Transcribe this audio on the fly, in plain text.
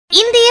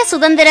இந்திய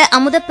சுதந்திர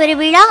அமுதப்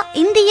பெருவிழா,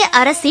 இந்திய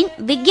அரசின்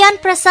விக்யான்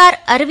பிரசார்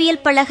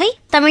அறிவியல் பலகை,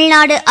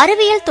 தமிழ்நாடு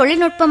அறிவியல்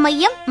தொழில்நுட்ப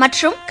மையம்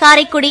மற்றும்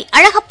காரைக்குடி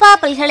அழகப்பா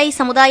பல்கலை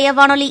சமுதாய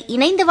வானொலி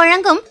இணைந்து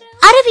வழங்கும்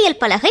அறிவியல்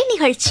பலகை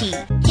நிகழ்ச்சி.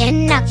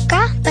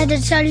 என்னக்கா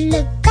பதில்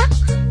சொல்லுக்கா,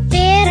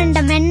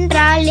 பேரண்டம்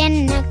என்றால்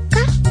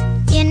என்னக்கா,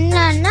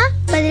 என்னன்னா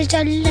பதில்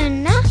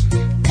சொல்லுன்னா,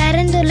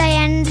 கருந்துளை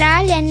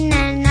என்றால்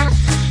என்னன்னா.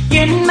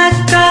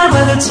 என்னக்கா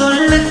பதில்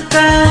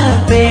சொல்லுக்கா,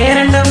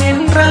 பேரண்டம்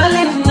என்றால்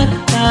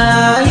என்னக்கா,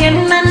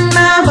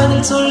 என்னன்னா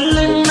பதில்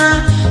சொல்லுன்னா,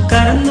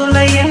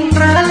 கருந்துளை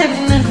என்றால்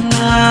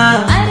என்னன்னா.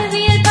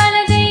 அறிவியல்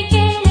பலகை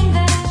கேளுங்க,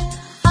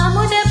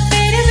 அமுதப்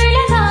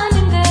பெருவிழா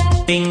காணுங்க.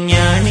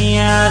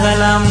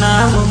 விஞ்ஞானியாகலாம்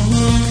நாமும்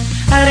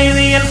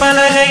அறிவியல்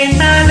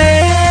பலகையினாலே.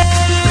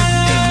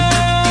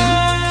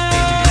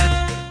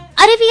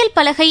 அறிவியல்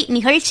பலகை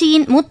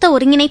நிகழ்ச்சியின் மூத்த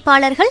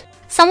ஒருங்கிணைப்பாளர்கள்,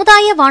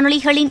 சமுதாய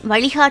வானொலிகளின்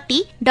வழிகாட்டி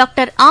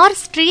டாக்டர் ஆர்.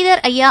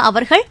 ஸ்ரீதர் ஐயா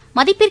அவர்கள்,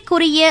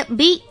 மதிப்பிற்குரிய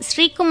பி.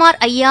 ஸ்ரீகுமார்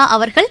ஐயா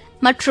அவர்கள்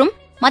மற்றும்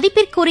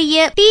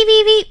மதிப்பிற்குரிய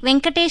PVV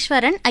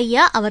வெங்கடேஸ்வரன்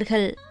ஐயா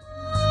அவர்கள்.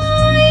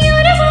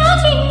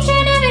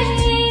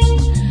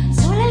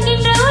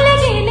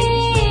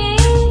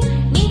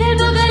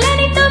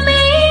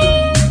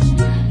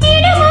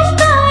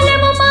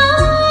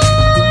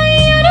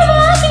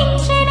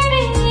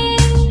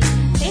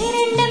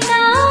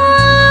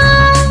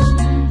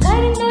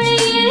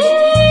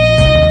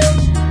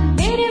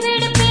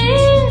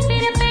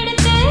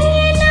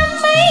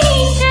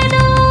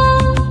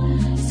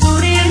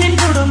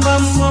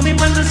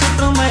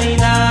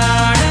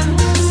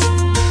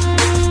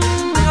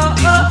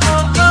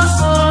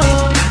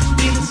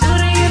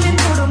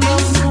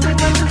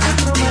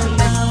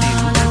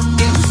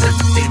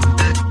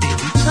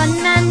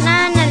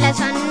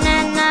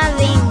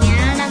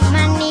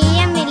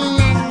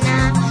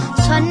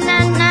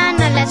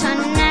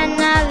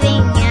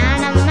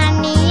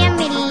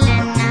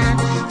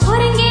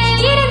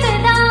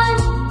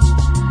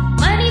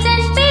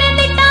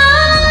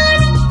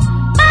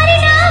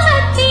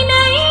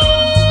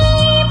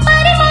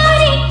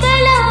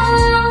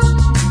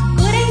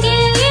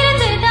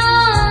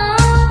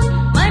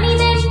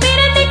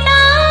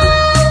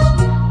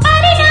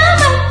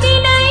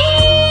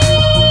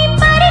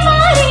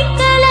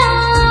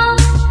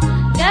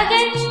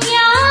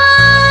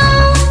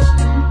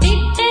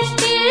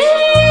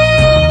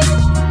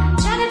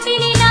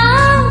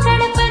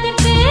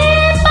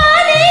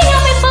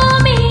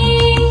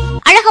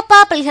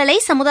 பல்கலை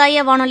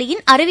சமுதாய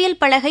வானொலியின் அறிவியல்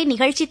பலகை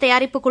நிகழ்ச்சி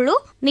தயாரிப்பு குழு,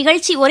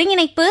 நிகழ்ச்சி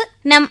ஒருங்கிணைப்பு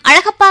நம்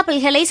அழகப்பா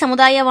பல்கலை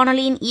சமுதாய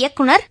வானொலியின்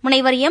இயக்குனர்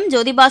முனைவர் எம்.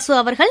 ஜோதிபாசு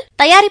அவர்கள்,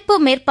 தயாரிப்பு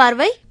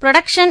மேற்பார்வை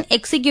புரொடக்ஷன்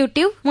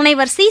எக்ஸிகியூட்டிவ்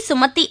முனைவர் சி.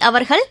 சுமதி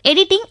அவர்கள்,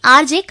 எடிட்டிங்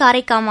RJ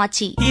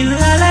காரைக்காமாச்சி. இது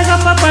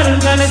அழகப்பா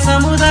பல்கலை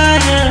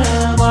சமுதாய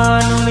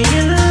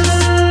வானொலியில்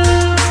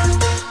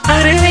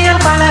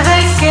அறிவியல்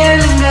பலகை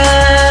கேளுங்க.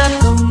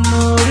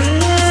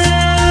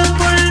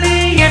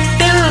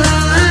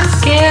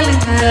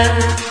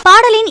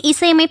 பாடலின்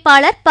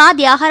இசையமைப்பாளர் பா.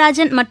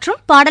 தியாகராஜன் மற்றும்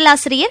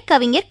பாடலாசிரியர்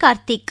கவிஞர்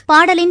கார்த்திக்.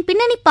 பாடலின்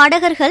பின்னணி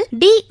பாடகர்கள்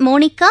டி.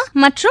 மோனிகா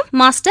மற்றும்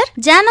மாஸ்டர்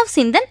ஜானவ்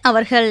சிந்தன்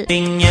அவர்கள்.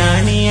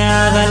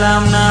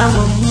 விஞ்ஞானியாகலாம்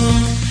நாமும்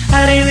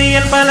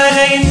அறிவியல்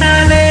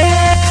பலகையினாலே.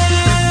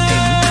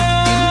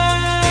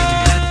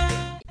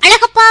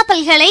 அழகப்பா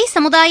பல்கலை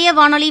சமுதாய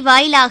வானொலி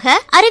வாயிலாக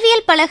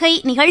அறிவியல் பலகை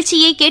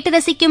நிகழ்ச்சியை கேட்டு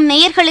ரசிக்கும்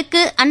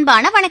நேயர்களுக்கு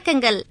அன்பான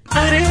வணக்கங்கள்.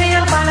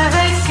 அறிவியல்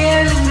பலகை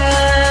கேளுங்க.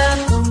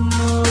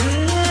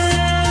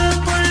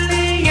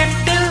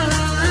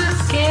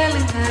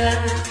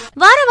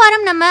 வார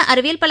வாரம் நம்ம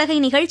அறிவியல் பலகை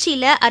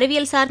நிகழ்ச்சியில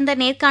அறிவியல் சார்ந்த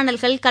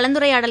நேர்காணல்கள்,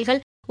 கலந்துரையாடல்கள்,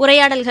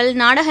 உரையாடல்கள்,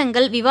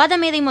 நாடகங்கள், விவாத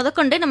மேதை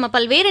முதற்கொண்டு நம்ம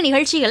பல்வேறு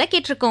நிகழ்ச்சிகளை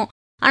கேட்டிருக்கோம்.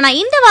 ஆனா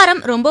இந்த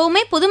வாரம்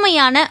ரொம்பவுமே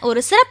புதுமையான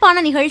ஒரு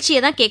சிறப்பான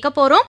நிகழ்ச்சியை தான் கேட்க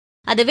போறோம்.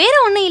 அது வேற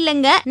ஒண்ணும்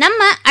இல்லைங்க,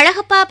 நம்ம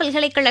அழகப்பா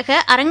பல்கலைக்கழக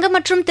அரங்க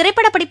மற்றும்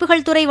திரைப்பட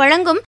படிப்புகள் துறை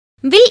வழங்கும்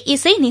வில்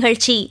இசை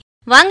நிகழ்ச்சி.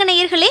 வாங்க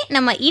நேயர்களே,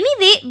 நம்ம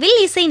இனிதே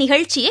வில் இசை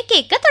நிகழ்ச்சியை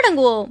கேட்க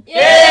தொடங்குவோம்.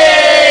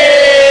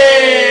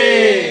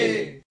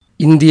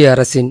 இந்திய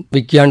அரசின்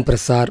விக்யான்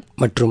பிரசார்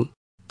மற்றும்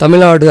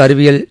தமிழ்நாடு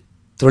அறிவியல்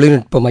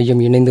தொழில்நுட்ப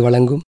மையம் இணைந்து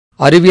வழங்கும்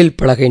அறிவியல்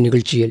பலகை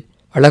நிகழ்ச்சியில்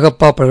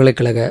அழகப்பா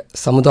பல்கலைக்கழக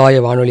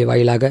சமுதாய வானொலி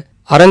வாயிலாக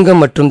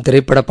அரங்கம் மற்றும்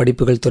திரைப்பட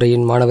படிப்புகள்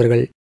துறையின்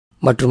மாணவர்கள்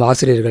மற்றும்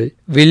ஆசிரியர்கள்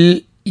வில்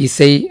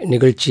இசை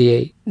நிகழ்ச்சியை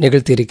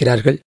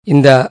நிகழ்த்தியிருக்கிறார்கள்.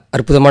 இந்த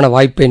அற்புதமான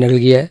வாய்ப்பை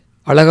நல்கிய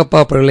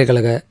அழகப்பா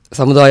பல்கலைக்கழக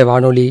சமுதாய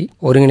வானொலி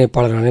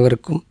ஒருங்கிணைப்பாளர்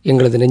அனைவருக்கும்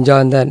எங்களது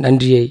நெஞ்சார்ந்த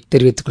நன்றியை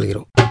தெரிவித்துக்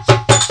கொள்கிறோம்.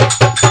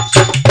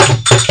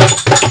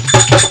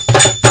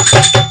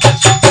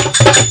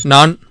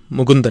 நான்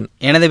முகுந்தன்.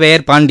 எனது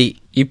பெயர் பாண்டி.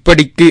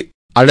 இப்படிக்கு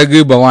அழகு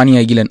பவானி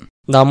அகிலன்.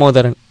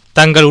 தாமோதரன்.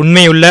 தங்கள்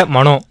உண்மையுள்ள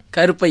மனோ.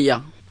 கருப்பையா.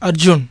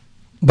 அர்ஜுன்.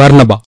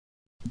 பர்ணபா.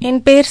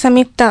 என் பெயர்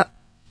சம்யுக்தா.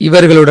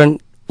 இவர்களுடன்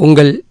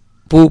உங்கள்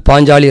பூ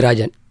பாஞ்சாலி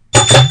ராஜன்.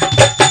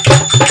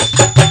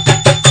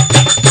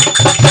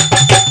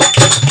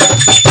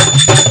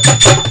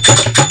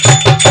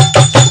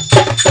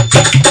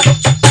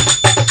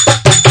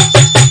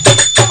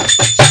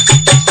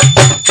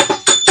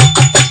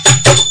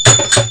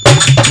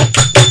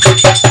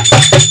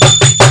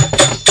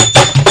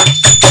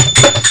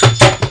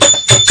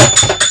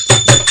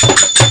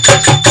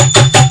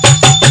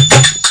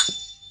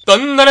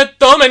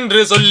 தொந்தனத்தோம் என்று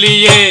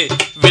சொல்லியே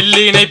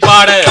வில்லினை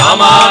பாட,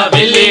 ஆமா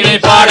வில்லினை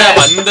பாட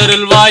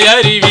வந்தருள்வாய்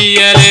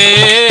அறிவியலே.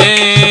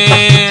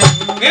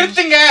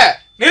 நிறுத்துங்க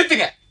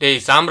நிறுத்துங்க. டேய்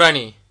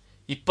சாம்பிராணி,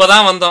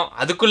 இப்பதான் வந்தோம்,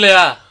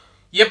 அதுக்குள்ளயா?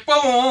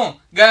 எப்பவும்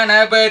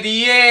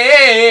கணபதியே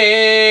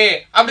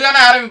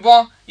அப்படிதானே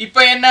ஆரம்பிப்போம்.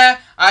 இப்ப என்ன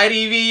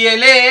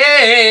அறிவியலே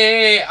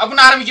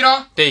அப்படின்னு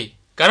ஆரம்பிக்கிறோம். டேய்,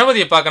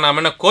 கணபதியை பார்க்க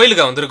நாம என்ன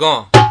கோயிலுக்கா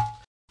வந்திருக்கோம்?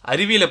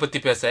 அறிவியலை பத்தி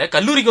பேச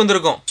கல்லூரிக்கு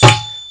வந்திருக்கோம்.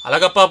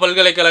 அழகப்பா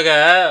பல்கலைக்கழக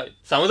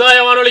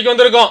சமுதாய வானொலிக்கு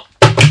வந்திருக்கோம்.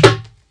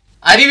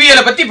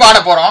 அறிவியலை பத்தி பாட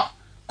போறோம்.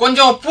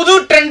 கொஞ்சம் புது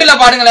ட்ரெண்ட்ல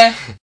பாடுங்களேன்.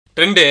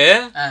 ட்ரெண்டு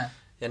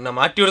என்ன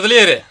மாட்டி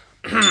விடுதலே இரு.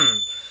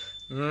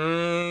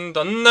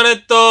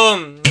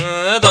 தொந்தனத்தோம்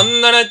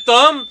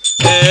தொந்தனத்தோம்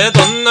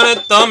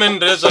தொந்தனத்தோம்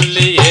என்று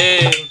சொல்லியே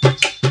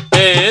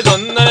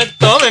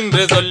தொந்தனத்தோம்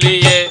என்று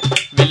சொல்லியே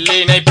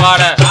வில்லினை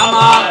பாட,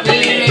 ஆமா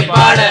வில்லினை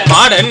பாட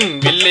மாடன்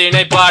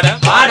வில்லினை பாட,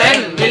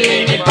 மாடன்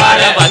வில்லினை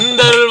பாட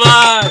வந்தருள்வாய்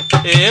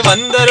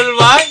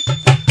வந்தருள்வாய்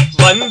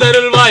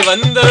வந்தருள்வாய்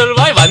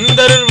வந்தருள்வாய்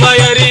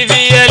வந்தருள்வாய்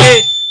அறிவியலே,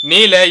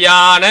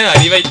 நிலையான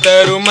அறிவை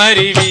தரும்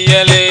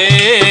அறிவியலே,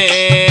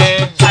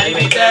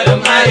 அறிவை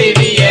தரும்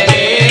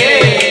அறிவியலே.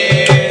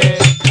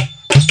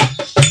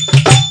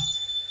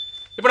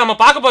 இப்ப நம்ம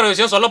பார்க்க போற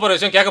விஷயம், சொல்ல போற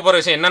விஷயம், கேட்க போற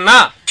விஷயம் என்னன்னா,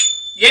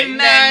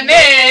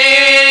 என்னனே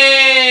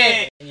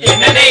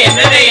என்னனே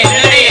என்னனே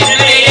என்னனே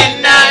என்னனே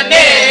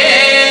என்னனே.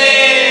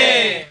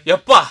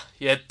 எப்பா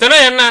எத்தனை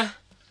என்ன,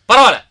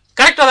 பரவாயில்ல,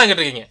 கரெக்டா தான்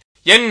கேட்டிருக்கீங்க.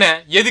 என்ன,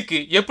 எதுக்கு,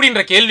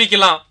 எப்படின்ற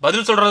கேள்விக்கெல்லாம்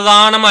பதில்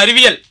சொல்றதுதான் நம்ம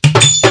அறிவியல்.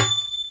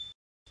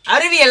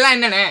 அறிவியல்லாம்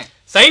என்னன்னு?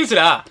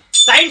 சயின்ஸ்டா.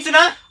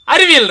 சயின்ஸ்னா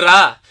அறிவியல்ரா.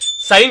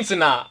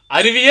 சயின்ஸ்னா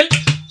அறிவியல்,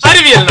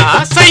 அறிவியல்னா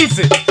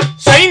சயின்ஸ்,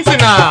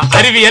 சயின்ஸ்னா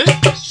அறிவியல்,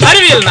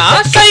 அறிவியல்னா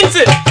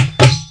சயின்ஸ்.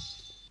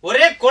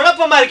 ஒரே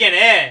குழப்பமா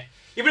இருக்கேனே,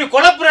 இப்படி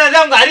குழப்புறது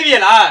உங்க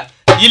அறிவியலா?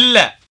 இல்ல,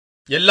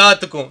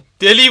 எல்லாத்துக்கும்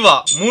தெளிவா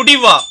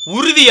முடிவா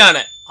உறுதியான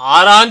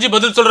ஆராய்ஞ்சு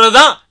பதில்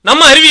சொல்றதுதான்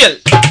நம்ம அறிவியல்.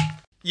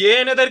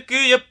 ஏனதற்கு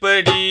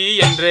எப்படி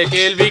என்ற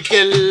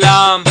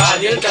கேள்விக்கெல்லாம்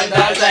பதில்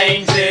தந்தால்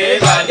சயின்ஸ்,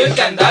 பதில்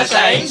தந்தால்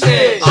சயின்ஸ்.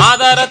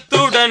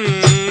 ஆதாரத்துடன்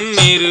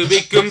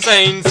நிரூபிக்கும்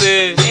சயின்ஸ்,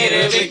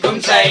 நிரூபிக்கும்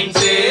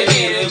சயின்ஸ்,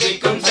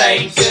 நிரூபிக்கும்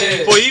சயின்ஸ்.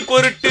 பொய்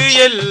பொருட்டு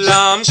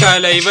எல்லாம்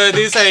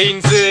களைவது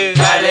சயின்ஸ்,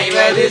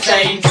 களைவது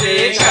சயின்ஸ்,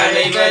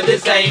 களைவது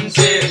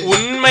சயின்ஸ்.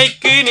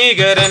 உண்மைக்கு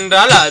நிகர்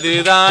என்றால்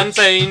அதுதான்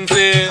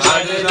சயின்ஸ்,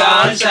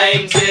 அதுதான்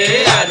சயின்ஸ்,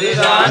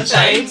 அதுதான்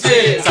சயின்ஸ்.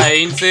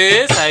 Science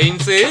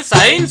science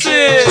science.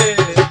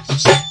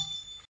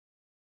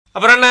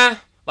 அப்புறம் என்ன,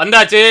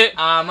 வந்தாச்சு.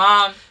 ஆமா.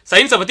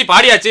 சயின்ஸ பத்தி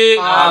பாடியாச்சு.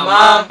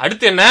 ஆமா.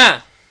 அடுத்து என்ன?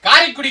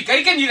 காரைக்குடி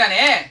கறிக்கஞ்சி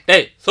தானே.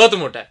 டேய் சோத்து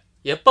மூட்டை,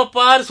 எப்ப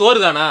பாரு சோறு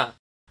தானா?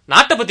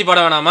 நாட்டை பத்தி பாட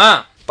வேணாமா?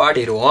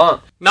 பாடிடுவோம்.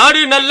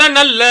 நாடு நல்ல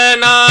நல்ல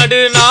நாடு,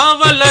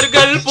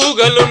 நாவலர்கள்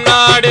புகழும்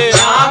நாடு,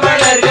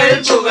 நாவலர்கள்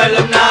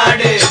புகழும்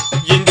நாடு.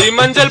 இஞ்சி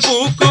மஞ்சள்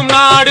பூக்கும்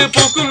நாடு,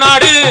 பூக்கும்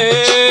நாடு,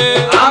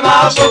 ஆமா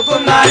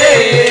பூக்கும் நாடு.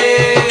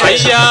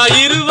 ஐயா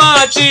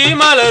இருவாச்சி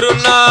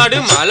மலரும் நாடு,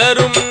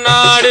 மலரும்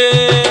நாடு,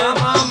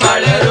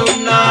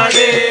 மலரும்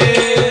நாடு.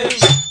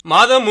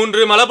 மாதம்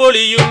 3 மழை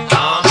பொழியும்,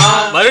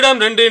 வருடம்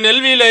 2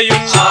 நெல்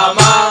விளையும்,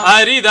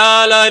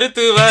 அரிதால்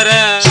அறுத்து வர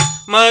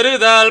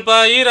மறுதால்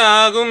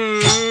பயிராகும்.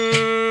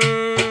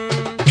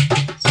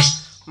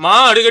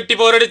 மாடு கட்டி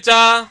போரடிச்சா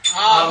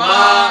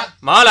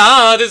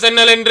மாலாது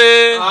சென்னல் என்று,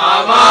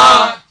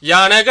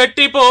 யானை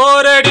கட்டி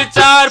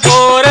போரடிச்சார்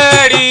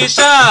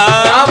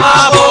போரடிச்சார்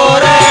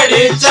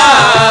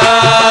போரடிச்சார்,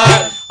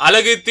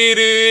 அழகு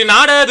திரு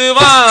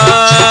நாடதுவா.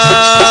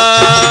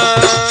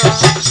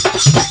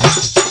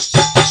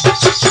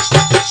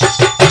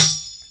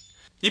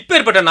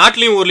 இப்பேற்பட்ட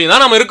நாட்டிலையும் ஊர்லயும்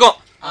தான் நம்ம இருக்கோம்.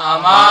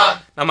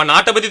 நம்ம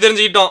நாட்டை பத்தி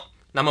தெரிஞ்சுக்கிட்டோம்,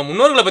 நம்ம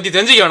முன்னோர்களை பத்தி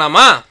தெரிஞ்சுக்க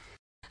வேணாமா?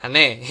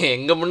 அண்ணே,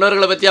 எங்க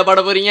முன்னோர்களை பத்தியா பாட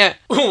போறீங்க?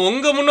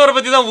 உங்க முன்னோரை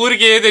பத்தி தான்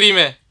ஊருக்கே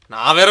தெரியுமே,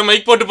 நான் வேற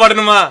மைக் போட்டு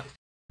பாடணுமா?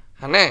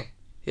 அண்ணே,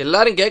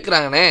 எல்லாரும்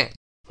கேக்குறாங்கண்ணே,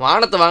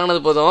 வானத்தை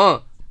வாங்கினது போதும்,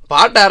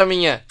 பாட்ட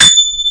ஆரம்பிங்க.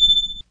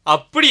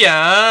 அப்படியா?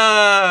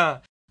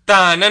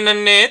 தானே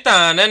தானே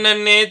தானே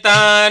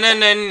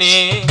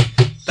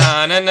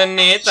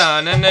தானே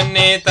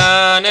தானே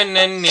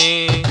தானே,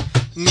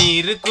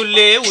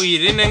 நீருக்குள்ளே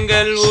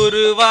உயிரினங்கள்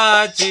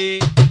உருவாச்சு,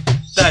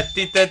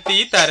 தத்தி தத்தி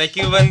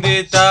தரைக்கு வந்து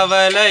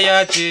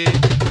தவளையாச்சு,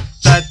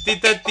 தத்தி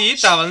தத்தி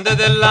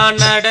தவழ்ந்ததெல்லாம்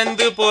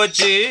நடந்து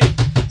போச்சு,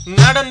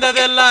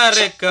 நடந்ததெல்லாம்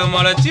ரெக்க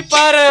முளைச்சு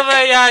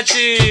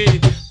பறவையாச்சு,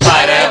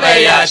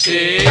 பறவையாச்சு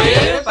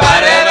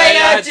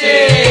பறவையாச்சு.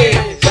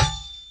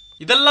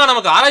 இதெல்லாம்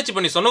நமக்கு ஆராய்ச்சி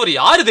பண்ணி சொன்னவர்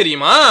யாரு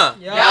தெரியுமா?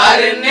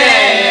 யாருன்னு?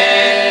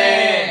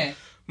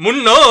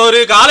 முன்னொரு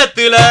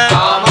காலத்துல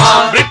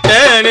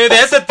பிரிட்டன்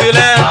தேசத்துல,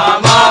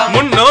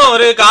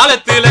 முன்னொரு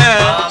காலத்துல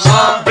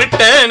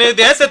பிரிட்டன்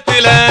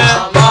தேசத்துல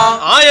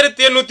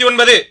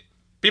 1809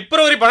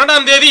 பிப்ரவரி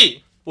 12ஆம் தேதி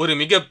ஒரு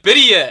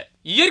மிகப்பெரிய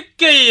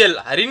இயற்கையியல்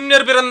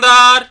அறிஞர்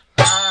பிறந்தார்.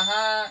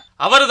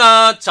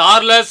 அவர்தான்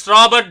சார்லஸ்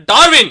ராபர்ட்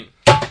டார்வின்.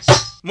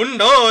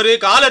 முன்னொரு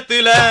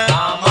காலத்துல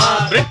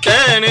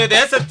பிரிட்டன்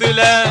தேசத்துல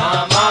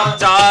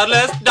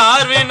சார்லஸ்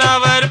டார்வின்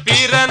அவர்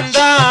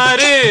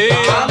பிறந்தாரு.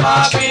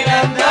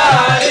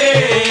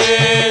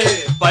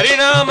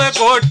 பரிணாம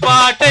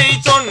கோட்பாட்டை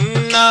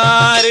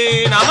சொன்னாரு,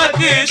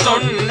 நமக்கு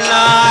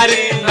சொன்னாரு,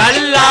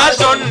 நல்லா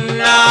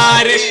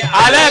சொன்னாரு,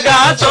 அழகா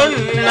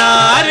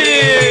சொன்னாரு.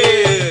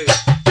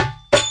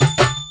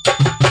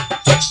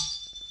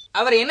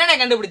 அவர் என்னென்ன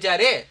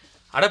கண்டுபிடிச்சாரு?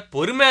 அட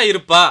பொறுமையா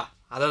இருப்பா,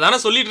 அதை தானே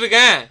சொல்லிட்டு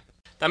இருக்கேன்.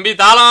 தம்பி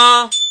தாளம்.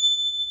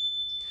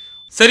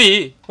 சரி,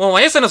 உன்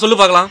வயசு என்ன சொல்லு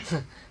பார்க்கலாம்.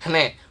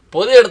 அண்ணே,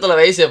 பொது இடத்துல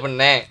வயசு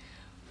எப்படின்னே?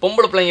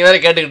 பொம்பளை பிள்ளைங்க வேற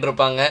கேட்டுக்கிட்டு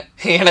இருப்பாங்க.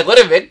 எனக்கு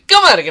ஒரு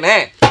வெக்கமா இருக்குண்ணே.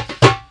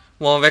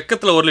 உன்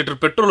வெக்கத்துல 1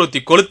 லிட்டர் பெட்ரோல் ஊத்தி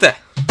கொளுத்த.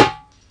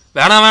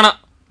 வேணாம் வேணாம்,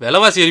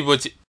 விலைவாசி ஏறி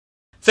போச்சு.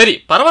 சரி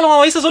பரவாயில்ல,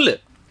 உன் வயசு சொல்லு.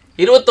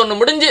 21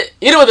 முடிஞ்சு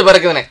 20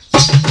 பிறக்குதுண்ணே.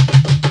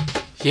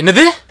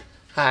 என்னது?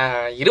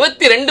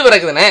 22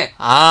 பிறக்குதுண்ணே.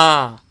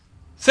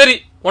 சரி,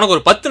 உனக்கு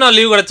ஒரு 10 நாள்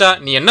லீவு கிடைச்சா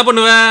நீ என்ன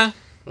பண்ணுவ?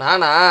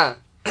 நானா?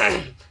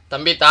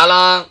 தம்பி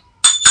தாளம்.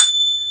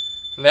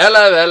 வேலை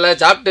வேலை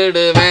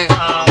சாப்பிட்டுடுவேன்,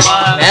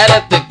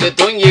 நேரத்துக்கு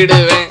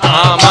தூங்கிடுவேன்,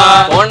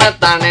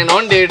 போனத்தானே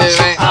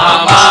நோண்டிடுவேன்,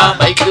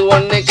 பைக்கு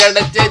ஒண்ணு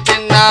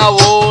கிடைச்சிச்சுன்னா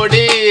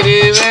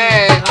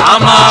ஓடிடுவேன்,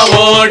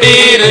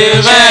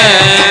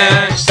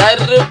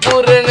 சர்ரு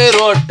புருன்னு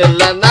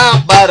ரோட்டுல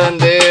நான்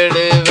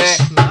பறந்துடுவேன்,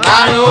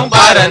 நானும்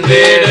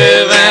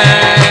பறந்துடுவேன்.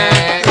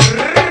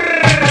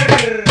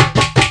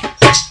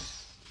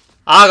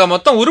 ஆக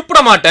மொத்தம்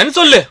உருப்பிட மாட்டேன்னு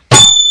சொல்லு.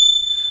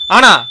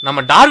 ஆனா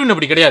நம்ம டார்வின்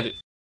அப்படி கிடையாது.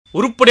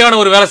 உருப்படியான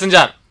ஒரு வேலை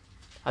செஞ்சார்.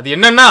 அது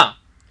என்னன்னா,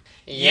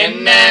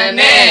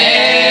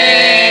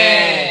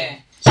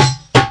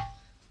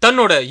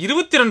 தன்னோட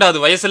 22வது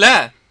வயசுல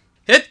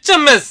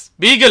HMS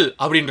பீகல்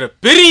அப்படின்ற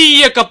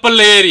பெரிய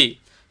கப்பல்ல ஏறி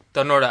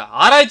தன்னோட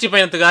ஆராய்ச்சி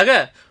பயணத்துக்காக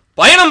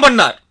பயணம்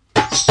பண்ணார்.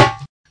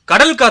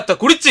 கடல் காத்த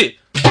குடிச்சு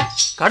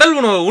கடல்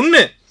உணவை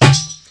உண்ணு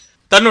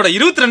தன்னோட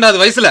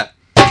 22வது வயசுல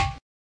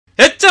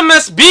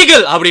HMS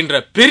பீகல் அப்படின்ற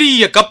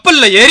பெரிய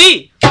கப்பல்ல ஏறி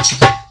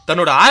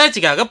தன்னோட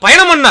ஆராய்ச்சிக்காக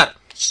பயணம் பண்ணார்.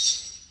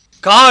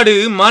 காடு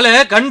மலை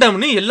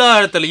கண்டம்னு எல்லா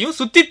இடத்துலயும்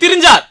சுத்தி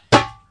திரிஞ்சார்.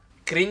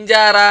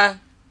 கிரிஞ்சாரா?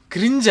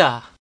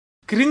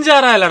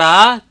 கிரிஞ்சாரா இல்லடா,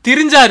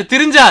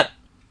 திரிஞ்சார்.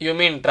 You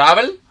mean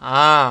travel?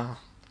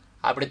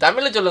 அப்படி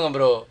தமிழ்ல சொல்லுங்க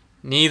ப்ரோ.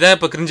 நீ தான்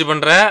இப்ப கிரிஞ்சு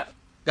பண்ற.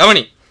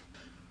 கவனி,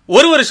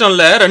 1 வருஷம்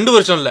இல்ல, 2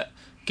 வருஷம் இல்ல,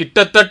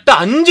 கிட்டத்தட்ட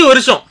 5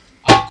 வருஷம்.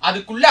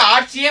 அதுக்குள்ள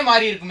ஆட்சியே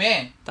மாறி இருக்குமே.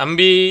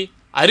 தம்பி,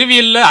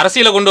 அறிவியல்ல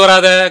அரசியல கொண்டு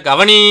வராத.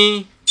 கவனி,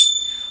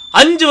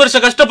 5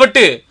 வருஷம்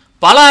கஷ்டப்பட்டு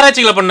பல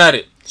ஆராய்ச்சிகளை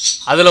பண்ணாரு.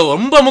 அதுல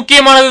ரொம்ப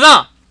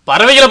முக்கியமானதுதான்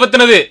பறவைகளை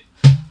பத்தினது.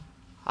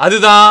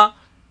 அதுதான்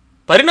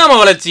பரிணாம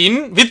வளர்ச்சியின்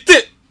வித்து.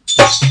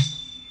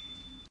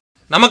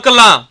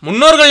 நமக்கெல்லாம்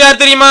முன்னோர்கள்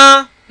யார் தெரியுமா?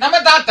 நம்ம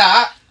தாத்தா,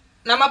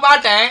 நம்ம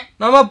பாட்டன்,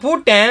 நம்ம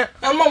பூட்டன்,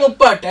 நம்ம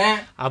முப்பாட்டன்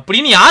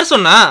அப்படின்னு யார்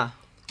சொன்னா?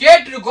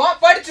 கேட்டிருக்கோம்,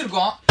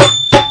 படிச்சிருக்கோம்.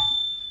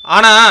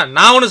 ஆனா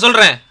நான் ஒண்ணு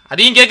சொல்றேன்,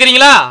 அதையும்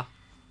கேக்குறீங்களா?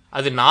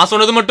 அது நான்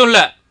சொன்னது மட்டும்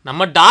இல்ல,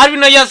 நம்ம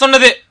டார்வின் ஐயா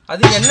சொன்னது.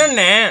 அது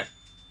என்னென்ன?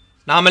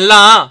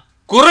 நாமெல்லாம்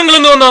குரங்குல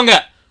இருந்து வந்தவங்க,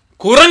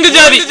 குரங்கு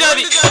ஜாதி.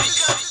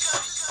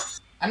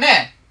 அண்ணே,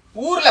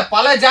 ஊர்ல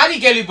பல ஜாதி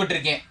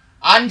கேள்விப்பட்டிருக்கேன்.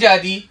 ஆண்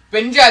ஜாதி,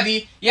 பெண் ஜாதி,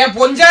 ஏன்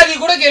பொஞ்சாதி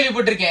கூட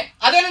கேள்விப்பட்டிருக்கேன்.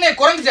 அது என்ன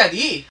குரங்கு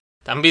ஜாதி?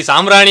 தம்பி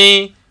சாம்ராணி,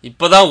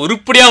 இப்பதான்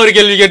உருப்படியா ஒரு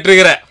கேள்வி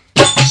கேட்டிருக்கிற.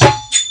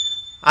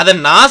 அத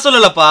நான்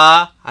சொல்லலப்பா,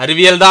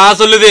 அறிவியல் தான்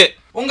சொல்லுது.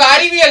 உங்க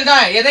அறிவியல்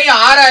தான்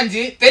எதையும்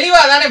ஆராய்ஞ்சு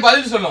தெளிவா தானே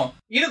பதில் சொல்லும்.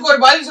 இதுக்கு ஒரு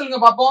பதில் சொல்லுங்க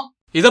பாப்போம்.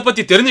 இத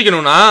பத்தி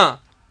தெரிஞ்சுக்கணும்னா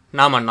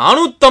நாம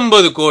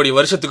 450 கோடி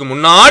வருஷத்துக்கு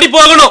முன்னாடி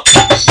போகணும்.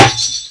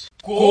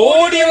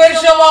 கோடி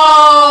வருஷமா?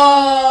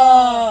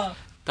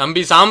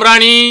 தம்பி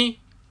சாம்ராணி,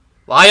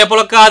 வாய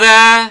புழக்காத.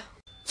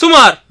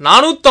 சுமார்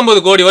 450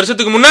 கோடி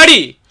வருஷத்துக்கு முன்னாடி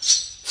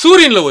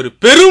சூரியன்ல ஒரு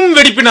பெரும்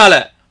வெடிப்பினால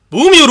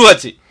பூமி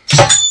உருவாச்சு.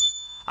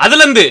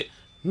 அதுல இருந்து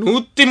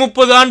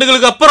 130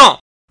 ஆண்டுகளுக்கு அப்புறம்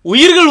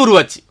உயிர்கள்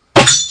உருவாச்சு.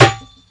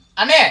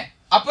 அண்ணே,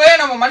 அப்பவே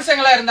நம்ம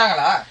மனுஷங்களா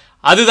இருந்தாங்களா?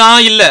 அதுதான்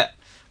இல்ல,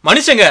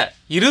 மனுஷங்க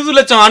 20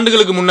 லட்சம்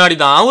ஆண்டுகளுக்கு முன்னாடி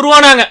தான்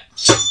உருவானாங்க.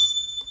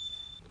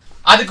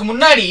 அதுக்கு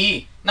முன்னாடி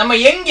நம்ம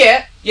எங்க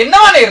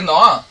என்னவான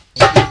இருந்தோம்?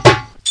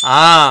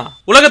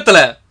 உலகத்துல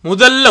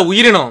முதல்ல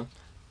உயிரினம்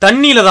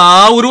தண்ணியில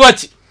தான்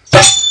உருவாச்சு.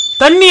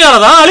 தண்ணியால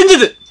தான்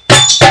அழிஞ்சது.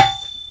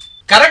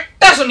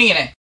 கரெக்டா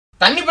சொன்னீங்கனே.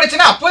 தண்ணி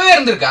பிரச்சனை அப்பவே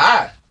இருந்திருக்கா?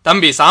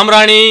 தம்பி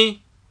சாம்ராணி,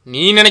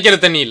 நீ நினைக்கிற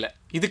தண்ணி இல்ல,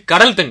 இது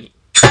கடல் தண்ணி.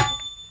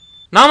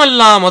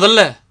 நாமெல்லாம் முதல்ல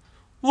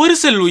ஒரு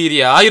செல்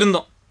உயிரியா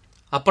இருந்தோம்.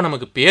 அப்ப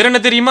நமக்கு பேர் என்ன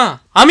தெரியுமா?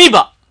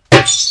 அமீபா.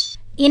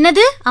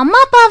 என்னது, அம்மா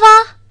அப்பாவா?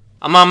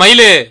 அம்மா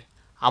மயிலு,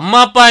 அம்மா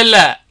அப்பா இல்ல,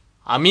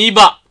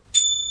 அமீபா.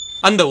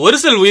 அந்த ஒரு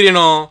செல்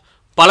உயிரினம்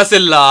பல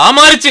செல்லா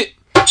மாறிச்சு.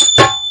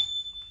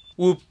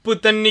 உப்பு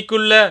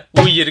தண்ணிக்குள்ள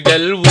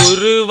உயிர்கள்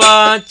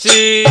உருவாச்சு.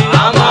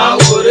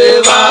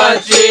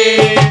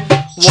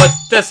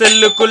 ஒத்த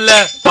செல்லுக்குள்ள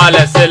பல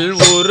செல்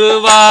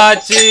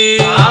உருவாச்சு.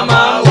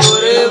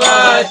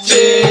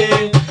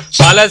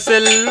 பல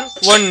செல்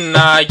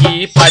ஒன்னாகி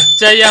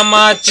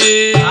பச்சையமாச்சு.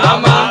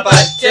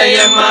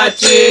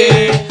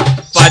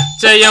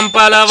 பச்சையம்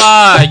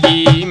பலவாகி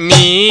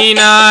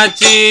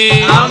மீனாச்சு.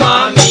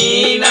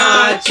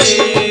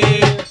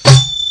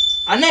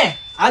 அண்ணே,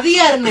 அது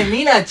யாருன்னு?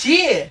 மீனாட்சி?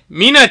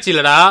 மீனாட்சி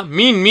இல்லடா,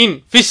 மீன்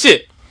ஃபிஷ்.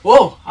 ஓ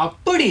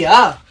அப்படியா?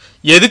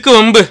 எதுக்கு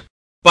வம்பு?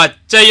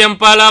 பச்சையம்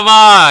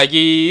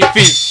பலவாகி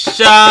ஃபிஷ்.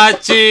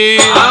 விஷாச்சு.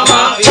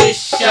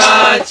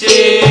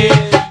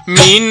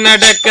 மீன்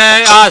நடக்க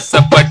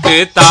ஆசைப்பட்டு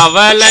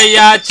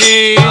தவளையாச்சு.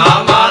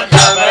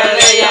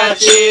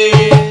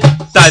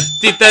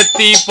 தத்தி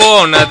தத்தி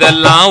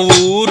போனதெல்லாம்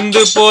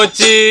ஊர்ந்து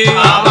போச்சு.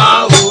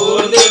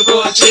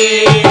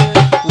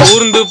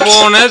 ஊர்ந்து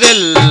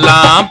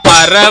போனதெல்லாம்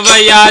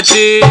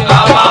பறவையாச்சு.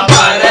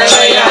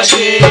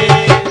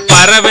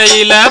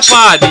 பறவையில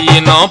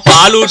பாதியினம்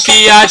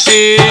பாலூட்டியாச்சு.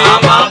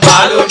 ஆமா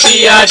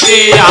பாலூட்டியாச்சு.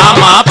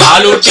 ஆமா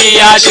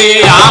பாலூட்டியாச்சு.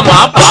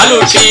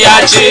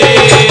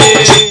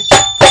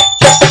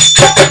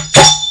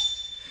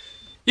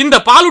 இந்த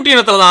பாலூட்டி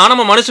இனத்துலதான்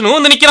நம்ம மனுஷனும்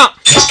வந்து நிக்கிறான்.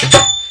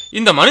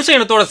 இந்த மனுஷ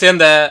இனத்தோட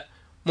சேர்ந்த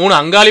 3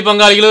 அங்காளி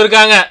பங்காளிகளும்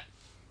இருக்காங்க.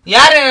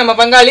 யாரு நம்ம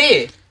பங்காளி?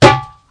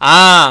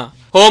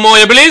 Homo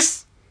எபிலிஸ்,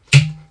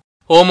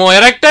 homo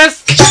erectus,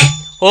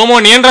 homo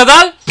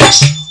நியன்டர்தால்,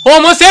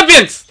 homo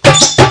sapiens.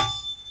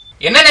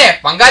 என்னண்ணே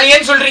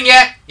பங்காளியேன்னு சொல்றீங்க?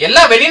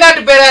 எல்லாம்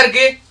வெளிநாட்டு பேரா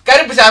இருக்கு.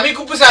 கருப்புசாமி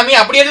குப்புசாமி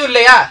அப்படி எதுவும்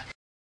இல்லையா?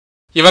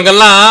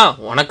 இவங்கெல்லாம்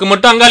உனக்கு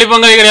மட்டும் அங்காளி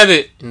பங்காளி கிடையாது,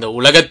 இந்த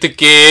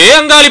உலகத்துக்கே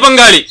அங்காளி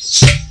பங்காளி.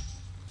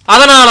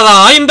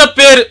 அதனாலதான் இந்த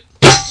பேரு.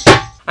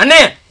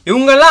 அண்ணே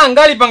இவங்கெல்லாம்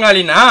அங்காளி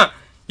பங்காளினா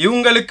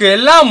இவங்களுக்கு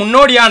எல்லாம்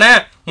முன்னோடியான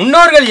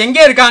முன்னோர்கள் எங்க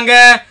இருக்காங்க?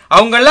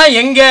 அவங்க எல்லாம்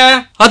எங்க?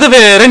 அது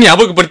வேற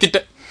ஞாபகப்படுத்திட்ட.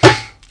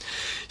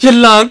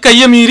 எல்லாம்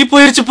கைய மீறி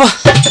போயிருச்சுப்பா.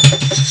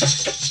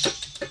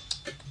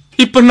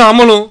 இப்ப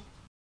நாமளும்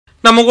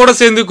நம்ம கூட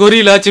சேர்ந்து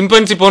கொரிலா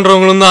சிம்பன்சி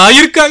போன்றவங்களும் தான்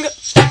இருக்காங்க.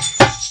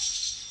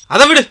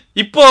 அதை விடு,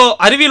 இப்போ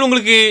அறிவியல்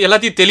உங்களுக்கு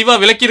எல்லாத்தையும் தெளிவா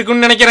விளக்கி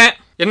இருக்குன்னு நினைக்கிறேன்.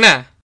 என்ன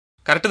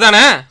கரெக்டு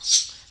தானே?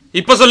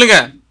 இப்ப சொல்லுங்க,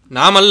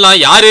 நாமெல்லாம்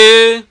யாரு?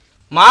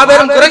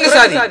 மாபெரும் குரங்கு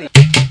சாதி.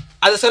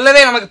 அது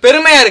சொல்லவே நமக்கு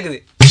பெருமையா இருக்குது.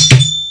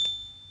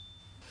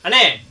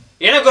 அண்ணே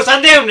எனக்கு ஒரு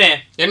சந்தேகம்ண்ணே.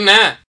 என்ன?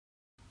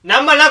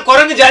 நம்ம எல்லாம்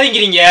குரங்கு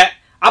ஜாதிங்கிறீங்க,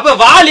 அப்ப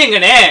வால்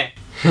எங்கண்ணே?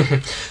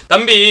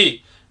 தம்பி,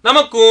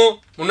 நமக்கும்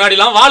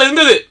முன்னாடிலாம் வால்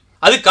இருந்தது.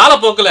 அது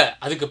காலப்போக்கில்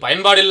அதுக்கு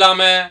பயன்பாடு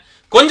இல்லாம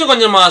கொஞ்சம்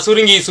கொஞ்சமா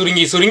சுருங்கி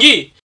சுருங்கி சுருங்கி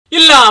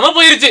இல்லாம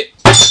போயிருச்சு.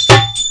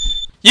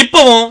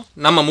 இப்பவும்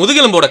நம்ம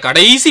முதுகெலும்போட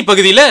கடைசி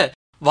பகுதியில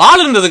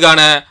வால்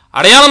இருந்ததுக்கான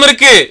அடையாளம்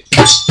இருக்கு.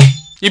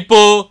 இப்போ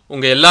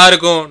உங்க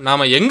எல்லாருக்கும்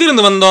நாம எங்க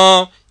இருந்து வந்தோம்,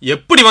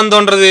 எப்படி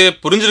வந்தோன்றது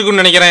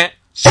புரிஞ்சிருக்குன்னு நினைக்கிறேன்.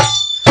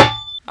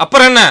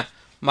 அப்புறம் என்ன,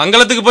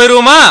 மங்களத்துக்கு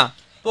போயிருவோமா?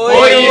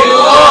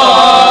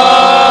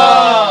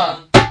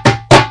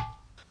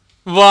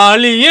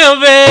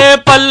 வாலியவே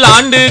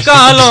பல்லாண்டு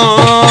காலம்,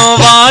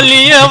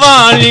 வாலிய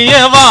வாலிய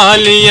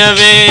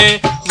வாலியவே,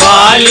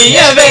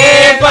 வாலியவே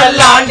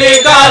பல்லாண்டு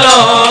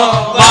காலம்,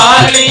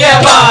 வாலிய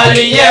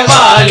வாலிய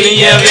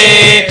வாலியவே.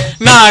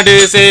 நாடு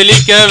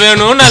செழிக்க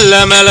வேணும், நல்ல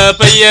மழை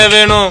பெய்ய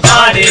வேணும்.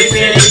 நாடு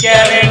செழிக்க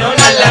வேணும்,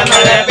 நல்ல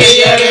மழை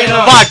பெய்ய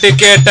வேணும். பாட்டு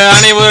கேட்ட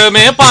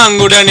அனைவருமே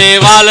பாங்குடனே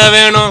வாழ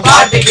வேணும்.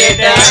 பாட்டு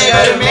கேட்ட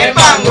அனைவருமே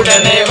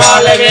பாங்குடனே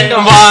வாழ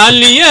வேண்டும்.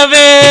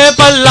 வாலியவே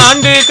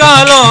பல்லாண்டு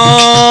காலம்,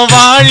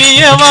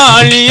 வாலிய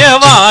வாலிய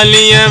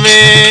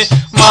வாலியவே,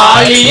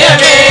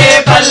 வாலியவே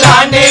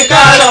பல்லாண்டு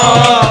காலம்,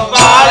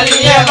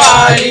 வாலிய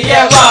வாலிய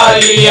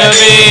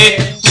வாலியவே,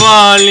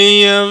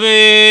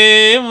 வாலியவே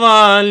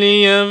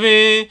வாலியவே,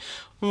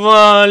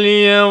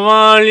 வாலிய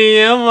வாலிய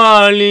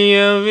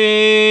வாலியவே.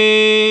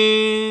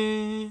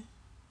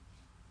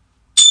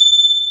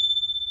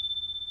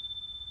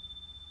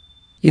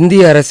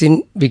 இந்திய அரசின்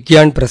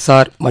விக்யான்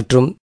பிரசார்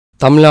மற்றும்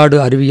தமிழ்நாடு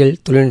அறிவியல்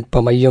தொழில்நுட்ப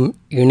மையம்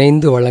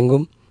இணைந்து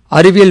வழங்கும்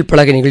அறிவியல்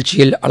பலகை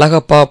நிகழ்ச்சியில்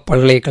அழகப்பா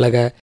பல்கலைக்கழக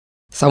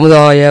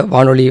சமுதாய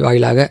வானொலி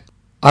வாயிலாக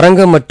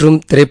அரங்கம் மற்றும்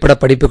திரைப்பட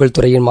படிப்புகள்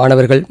துறையின்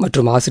மாணவர்கள்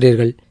மற்றும்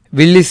ஆசிரியர்கள்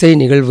வில்லிசை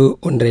நிகழ்வு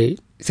ஒன்றை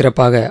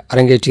சிறப்பாக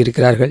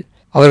அரங்கேற்றியிருக்கிறார்கள்.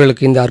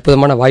 அவர்களுக்கு இந்த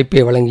அற்புதமான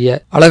வாய்ப்பை வழங்கிய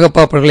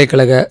அழகப்பா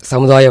பல்கலைக்கழக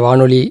சமுதாய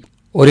வானொலி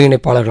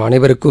ஒருங்கிணைப்பாளர்கள்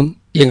அனைவருக்கும்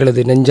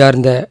எங்களது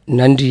நெஞ்சார்ந்த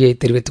நன்றியை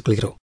தெரிவித்துக்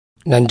கொள்கிறோம்.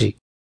 நன்றி.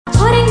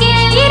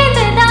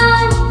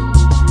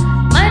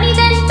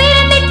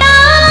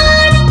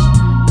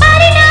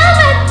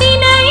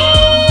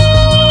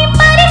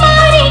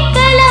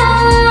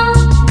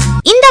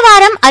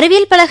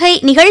 அறிவியல் பலகை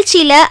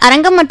நிகழ்ச்சியில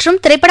அரங்கம் மற்றும்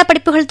திரைப்பட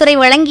படிப்புகள் துறை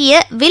வழங்கிய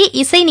வில்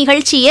இசை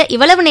நிகழ்ச்சியை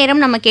இவ்வளவு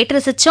நேரம் நம்ம கேட்டு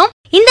ரசிச்சோம்.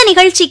 இந்த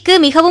நிகழ்ச்சிக்கு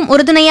மிகவும்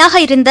உறுதுணையாக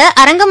இருந்த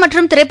அரங்கம்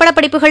மற்றும் திரைப்பட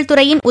படிப்புகள்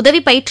துறையின் உதவி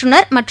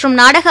பயிற்றுனர் மற்றும்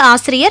நாடக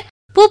ஆசிரியர்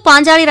பூ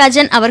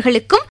பாஞ்சாலிராஜன்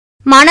அவர்களுக்கும்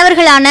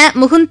மாணவர்களான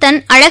முகுந்தன்,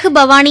 அழகு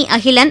பவானி,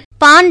 அகிலன்,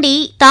 பாண்டி,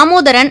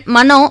 தாமோதரன்,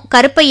 மனோ,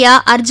 கருப்பையா,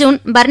 அர்ஜுன்,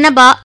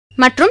 பர்னபா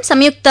மற்றும்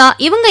சம்யுக்தா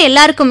இவங்க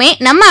எல்லாருக்குமே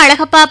நம்ம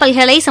அழகப்பா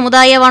பல்கலை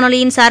சமுதாய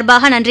வானொலியின்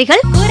சார்பாக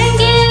நன்றிகள்.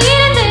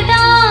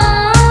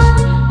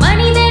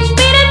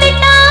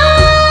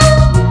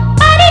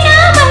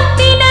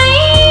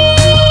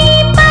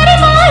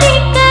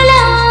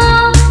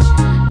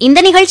 இந்த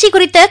நிகழ்ச்சி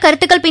குறித்த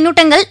கருத்துக்கள்,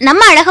 பின்னூட்டங்கள்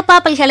நம்ம அழகப்பா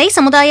பல்கலை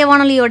சமுதாய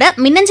வானொலியோட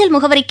மின்னஞ்சல்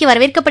முகவரிக்கு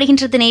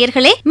வரவேற்கப்படுகின்றது.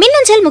 நேயர்களே,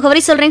 மின்னஞ்சல்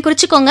முகவரி சொல்றேன்,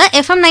 குறிச்சுக்கோங்க.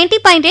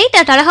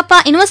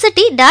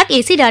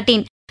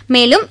 fm90.8@alagappa.university.in.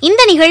 மேலும்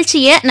இந்த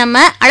நிகழ்ச்சியை நம்ம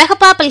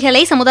அழகப்பா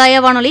பல்கலை சமுதாய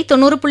வானொலி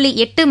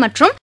 90.8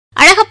 மற்றும்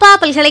அழகப்பா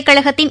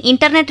பல்கலைக்கழகத்தின்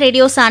internet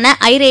ரேடியோஸான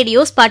iRadio,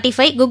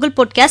 Spotify, Google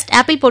podcast,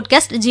 apple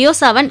podcast, Jio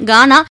 7,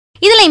 கானா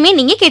இதுலையுமே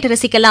நீங்க கேட்டு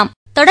ரசிக்கலாம்.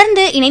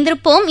 தொடர்ந்து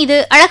இணைந்திருப்போம்.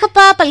 இது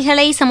அழகப்பா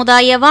பல்கலை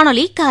சமுதாய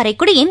வானொலி,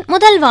 காரைக்குடியின்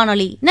முதல்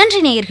வானொலி.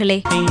 நன்றி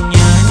நேயர்களே.